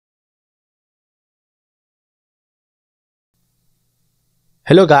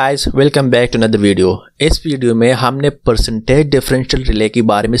Hello guys, welcome back to another video. इस video में हमने परसेंटेज डिफरेंशियल रिले के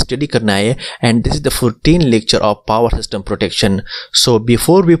बारे में स्टडी करना है and this is the 14th lecture of power system protection. So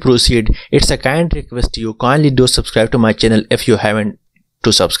before we proceed, it's a kind request you kindly do subscribe to my channel if you haven't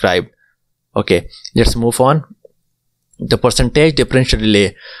to subscribe. Okay, let's move on. The percentage differential relay.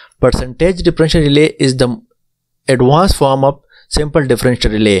 Percentage differential relay is the advanced form of simple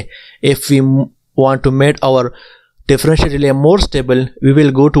differential relay. If we want to make our differential relay more stable, we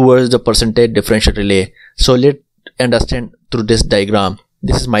will go towards the percentage differential relay. So let's understand through this diagram.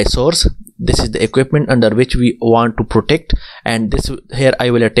 This is my source. This is the equipment under which we want to protect, and this here I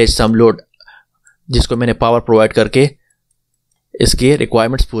will attach some load जिसको मैंने power provide करके इसके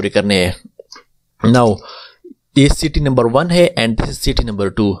requirements पूरे करने हैं. Now ये CT number 1 है and this is CT number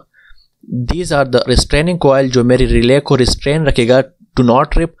 2. These are the restraining coil जो मेरी रिले को रिस्ट्रेन रखेगा टू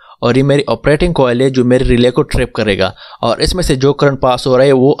नॉट ट्रिप, और ये मेरी ऑपरेटिंग कॉइल है जो मेरी रिले को ट्रिप करेगा। और इसमें से जो करंट पास हो रहा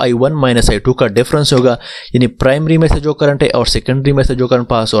है वो I1 माइनस I2 का डिफरेंस होगा, यानी प्राइमरी में से जो करंट है और सेकेंडरी में से जो करंट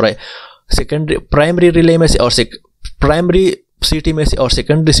पास हो रहा है, सेकेंडरी प्राइमरी रिले में से और प्राइमरी सिटी में से और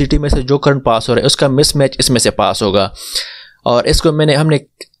सेकेंडरी सिटी में से जो करंट पास हो रहा है उसका मिसमैच इसमें से पास होगा। और इसको हमने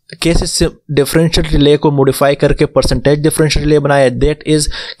केसेस से डिफरेंशियल रिले को मॉडिफाई करके परसेंटेज डिफरेंशियल रिले बनाया। दैट इज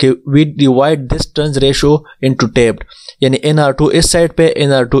कि we divide this turns ratio into taped, यानी NR2 इस साइड पे,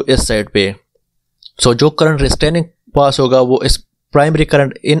 NR2 इस साइड पे। सो जो करंट रिस्ट्रेनिंग पास होगा वो इस primary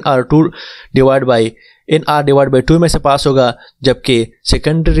current NR2 divide by NR divide by 2 में से पास होगा, जबकि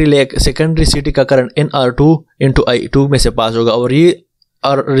सेकेंडरी सिटी का करंट NR2 इंटू I2 में से पास होगा,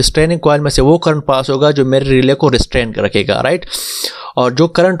 और रिस्ट्रेनिंग कॉइल में से वो करंट पास होगा जो मेरे रिले को रिस्ट्रेन रखेगा, राइट। और जो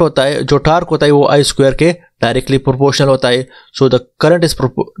करंट होता है, जो टार्क होता है वो I स्क्वायर के डायरेक्टली प्रोपोर्शनल होता है। So the current is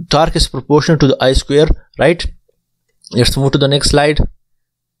torque is proportional to the I square, right. Let's move to the next slide.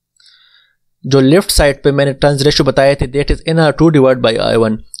 जो लेफ्ट साइड पे मैंने टर्न्स रेशियो बताए थे that is NR2 divide by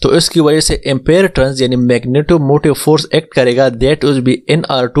I1, तो इसकी वजह से एम्पेयर टर्न्स यानी मैग्नेटो मोटिव फोर्स एक्ट करेगा, that will be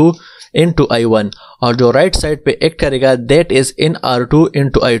NR2 into I1, और जो राइट साइड पे एक्ट करेगा that is NR2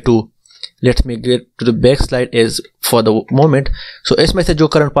 into I2। Let's me gate to the back slide is for the moment. सो इसमें से जो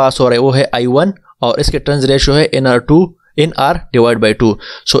current pass हो रहा है वो है I1 और इसके टर्न्स रेशियो है NR डिवाइड बाई 2।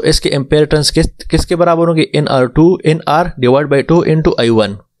 सो इसके एम्पेयर टर्न्स किसके बराबर होंगे? NR divide by 2 into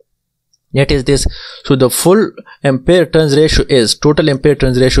I1। That is this. So the full ampere turns ratio is, total ampere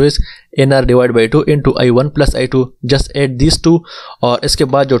turns ratio is NR divided by 2 into I1 plus I2. Just add these two, और इसके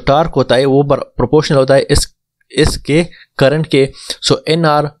बाद जो torque होता है वो proportional होता है इसके करंट के। सो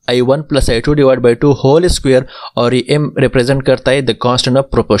NR I1 plus I2 divided by 2 whole square, और ये M रिप्रेजेंट करता है द कांस्टेंट ऑफ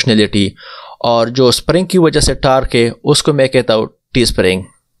प्रोपोर्शनलिटी। और जो स्प्रिंग की वजह से टार्क है उसको मैं कहता हूँ T स्प्रिंग।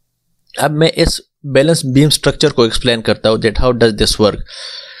 अब मैं इस बैलेंस बीम स्ट्रक्चर को एक्सप्लेन करता हूँ that how does this work.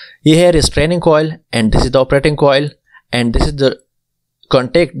 ये है restraining coil and this is the operating coil and this is the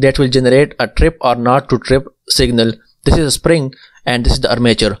contact that will generate a trip or not to trip signal. This is a spring and this is the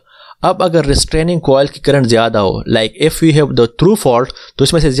armature. अब अगर restraining coil की current ज़्यादा हो, like if we have the through fault, तो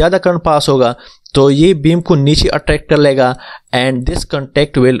इसमें से ज़्यादा current pass होगा तो ये बीम को नीचे अट्रैक्ट कर लेगा and this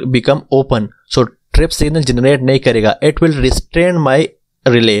contact will become open, so trip signal generate नहीं करेगा, it will restrain my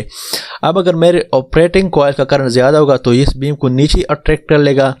relay. अब अगर मेरे ऑपरेटिंग कॉइल का करंट ज़्यादा होगा तो इस बीम को नीचे अट्रैक्ट कर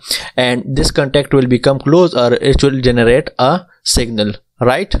लेगा and this contact will become close और it will generate a signal,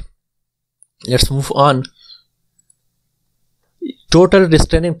 right. Let's move on. Total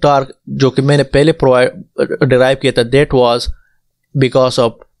restraining torque जो कि मैंने पहले डिराइव किया था that was because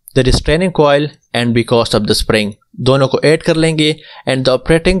of the restraining coil and because of the spring, दोनों को add कर लेंगे and the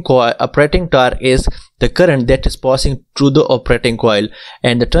operating torque is the current that is passing through the operating coil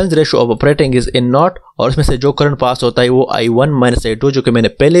and the turns ratio of operating is in naught, और इसमें से जो current pass होता है वो I1 माइनस I2 जो कि मैंने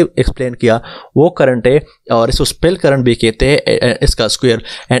पहले एक्सप्लेन किया वो करंट है, और इसको स्पेल करंट भी कहते हैं इसका square,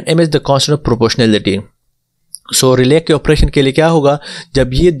 and M is the constant of proportionality. So relay के ऑपरेशन के लिए क्या होगा,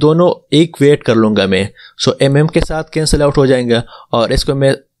 जब ये दोनों एक वेट कर लूँगा मैं, सो MM के साथ कैंसिल आउट हो जाएंगे और इसको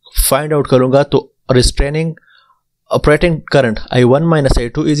मैं फाइंड आउट करूँगा तो restraining operating current I1 minus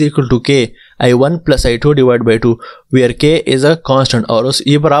I2 is equal to K I1 plus I2 divided by 2, where K is a constant, और उस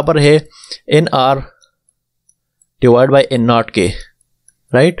ये बराबर है NR divided by N naught K,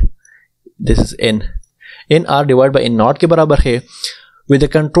 right? This is NR divided by N naught के बराबर है। with the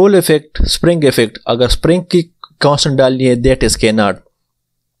control effect spring effect, अगर spring की constant डालनी है that is K naught।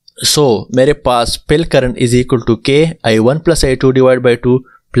 so मेरे पास pill current is equal to K I1 plus I2 divided by 2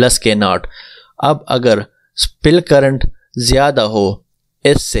 plus K naught। अब अगर स्पिल करंट ज़्यादा हो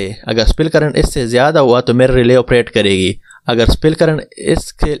इससे, अगर स्पिल करंट इससे ज़्यादा हुआ तो मेरी रिले ऑपरेट करेगी, अगर स्पिल करंट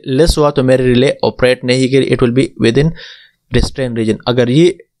इसके लेस हुआ तो मेरी रिले ऑपरेट नहीं करेगी, it will be with in restrain reason. अगर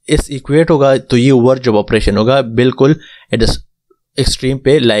ये इस इक्वेट होगा तो ये वर्ज ऑफ ऑपरेशन होगा बिल्कुल एट एक्सट्रीम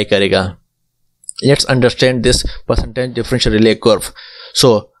पे लाई करेगा। Let's understand this percentage differential relay curve. So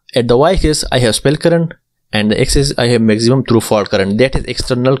at the y axis I have spell current and the x-axis I have maximum through fault current, that is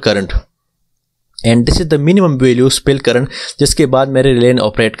external current, and this is the minimum value spell current जिसके बाद मेरे relay ने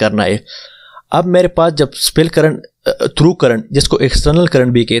operate करना है। अब मेरे पास जब spell current through current जिसको एक्सटर्नल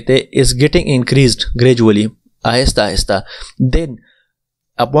करंट भी कहते हैं is getting increased gradually, Aahista Aahista, then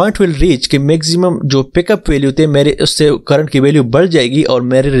a point will reach कि मैक्सिमम जो पिकअप वैल्यू थे मेरे उससे करंट की वैल्यू बढ़ जाएगी और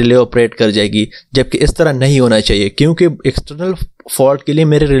मेरे रिले ऑपरेट कर जाएगी, जबकि इस तरह नहीं होना चाहिए क्योंकि एक्सटर्नल फॉल्ट के लिए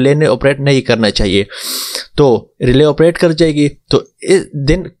मेरे रिले ने ऑपरेट नहीं करना चाहिए। तो रिले ऑपरेट कर जाएगी तो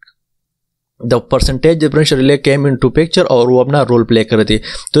then the percentage differential relay came into picture और वो अपना रोल प्ले कर रही थी।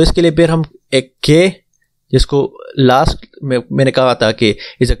 तो इसके लिए फिर हम एक के जिसको लास्ट में मैंने कहा था कि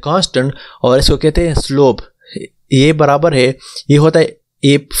इज अ कांस्टेंट और इसको कहते हैं स्लोप, ये बराबर है, ये होता है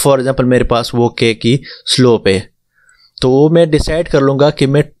ए, फॉर एग्जांपल मेरे पास वो के की स्लोप है तो वो मैं डिसाइड कर लूँगा कि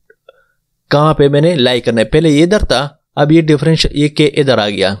मैं कहाँ पे मैंने लाई करना है। पहले ये इधर था, अब ये डिफरेंशियल ये के इधर आ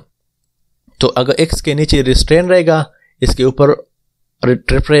गया। तो अगर एक्स के नीचे रिस्ट्रेन रहेगा, इसके ऊपर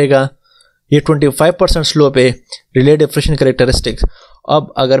ट्रिप रहेगा, ये 25% स्लोप है, रिले डिफरेंशियल कैरेक्टरिस्टिक्स।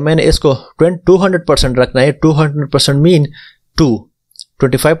 अब अगर मैंने इसको 200% रखना है, 200% मीन 2,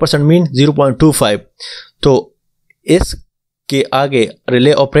 25% मीन 0.25, तो इसके आगे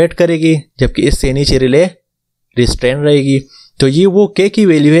रिले ऑपरेट करेगी जबकि इससे नीचे रिले रिस्ट्रेन रहेगी। तो ये वो के की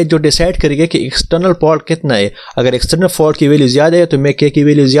वैल्यू है जो डिसाइड करेगी कि एक्सटर्नल फॉल्ट कितना है। अगर एक्सटर्नल फॉल्ट की वैल्यू ज़्यादा है तो मैं के की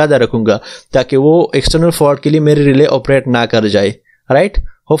वैल्यू ज़्यादा रखूँगा ताकि वो एक्सटर्नल फॉल्ट के लिए मेरे रिले ऑपरेट ना कर जाए, right.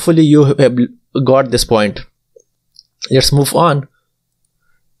 Hopefully you have got this point. Let's move on.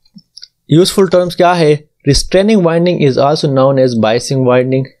 Useful terms क्या है? Restraining winding is also known as biasing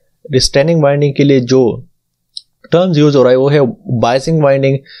winding. Restraining winding के लिए जो terms use हो रहा है वो है biasing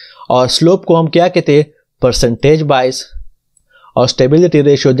winding, और slope को हम क्या कहते हैं? Percentage bias, और stability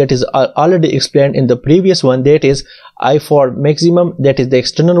ratio that is already explained in the previous one, that is I for maximum, that is the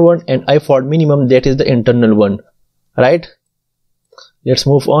external one, and I for minimum, that is the internal one, right? Let's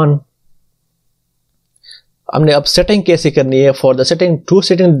move on. हमने अब setting कैसे करनी है? For the setting, to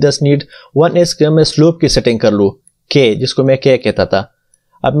setting दस need, one is कि मैं slope की setting कर लूँ, के जिसको मैं के कहता था,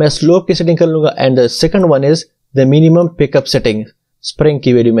 अब मैं स्लोप की सेटिंग कर लूँगा। And the second one is the minimum pickup setting, spring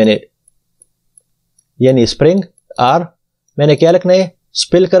की वैल्यू मैंने, यानी स्प्रिंग आर मैंने क्या रखना है?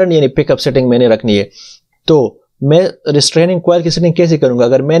 स्पिल करंट यानी पिकअप सेटिंग मैंने रखनी है। तो मैं रिस्ट्रेनिंग कॉइल की सेटिंग कैसे करूँगा?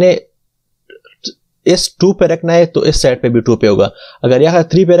 अगर मैंने इस 2 पे रखना है तो इस साइड पे भी 2 पे होगा, अगर यहाँ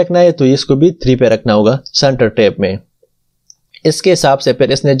 3 पे रखना है तो इसको भी 3 पे रखना होगा सेंटर टैप में। इसके हिसाब से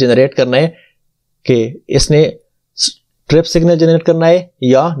फिर इसने जनरेट करना है कि इसने ट्रिप सिग्नल जनरेट करना है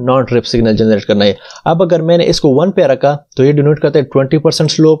या नॉन ट्रिप सिग्नल जनरेट करना है। अब अगर मैंने इसको 1 पे रखा तो ये डिनोट करता है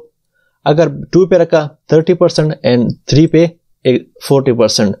 20% स्लोप, अगर 2 पे रखा 30% एंड 3 पे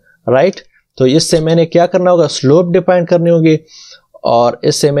 40%, राइट। तो इससे मैंने क्या करना होगा? स्लोप डिफाइन करनी होगी और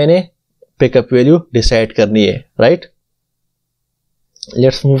इससे मैंने पिकअप वैल्यू डिसाइड करनी है, राइट।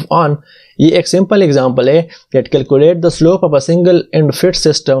 Let's move on. ये एक सिंपल एग्जांपल है that calculate the slope of a single and fit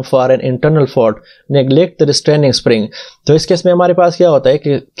system for an internal fault, neglect the restraining spring. तो इस केस में हमारे पास क्या होता है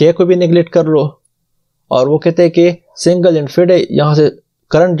कि के को भी नेग्लेक्ट कर लो, और वो कहते हैं कि सिंगल एंड फिट है, यहां से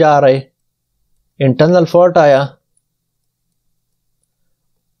करंट जा रहा है, इंटरनल फॉल्ट आया,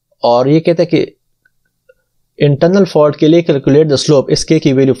 और ये कहते हैं कि इंटरनल फॉल्ट के लिए कैलकुलेट द स्लोप, इस के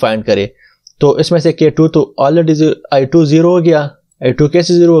की वैल्यू फाइंड करे। तो इसमें से के2 तो ऑलरेडी I2 0 हो गया, I2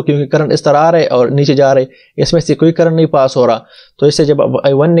 कैसे 0 हो? क्योंकि करंट इस तरह आ रहा है और नीचे जा रहा है, इसमें से कोई करंट नहीं पास हो रहा। तो इससे जब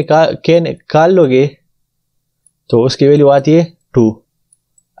I1 निकाल लोगे तो उसकी वैल्यू आती है 2,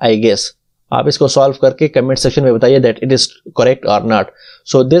 आई गेस। आप इसको सॉल्व करके कमेंट सेक्शन में बताइए दैट इट इज करेक्ट और not.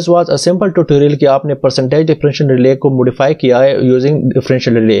 So this was a simple tutorial कि आपने परसेंटेज डिफरेंशियल रिले को मॉडिफाई किया है यूजिंग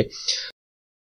डिफरेंशियल रिले।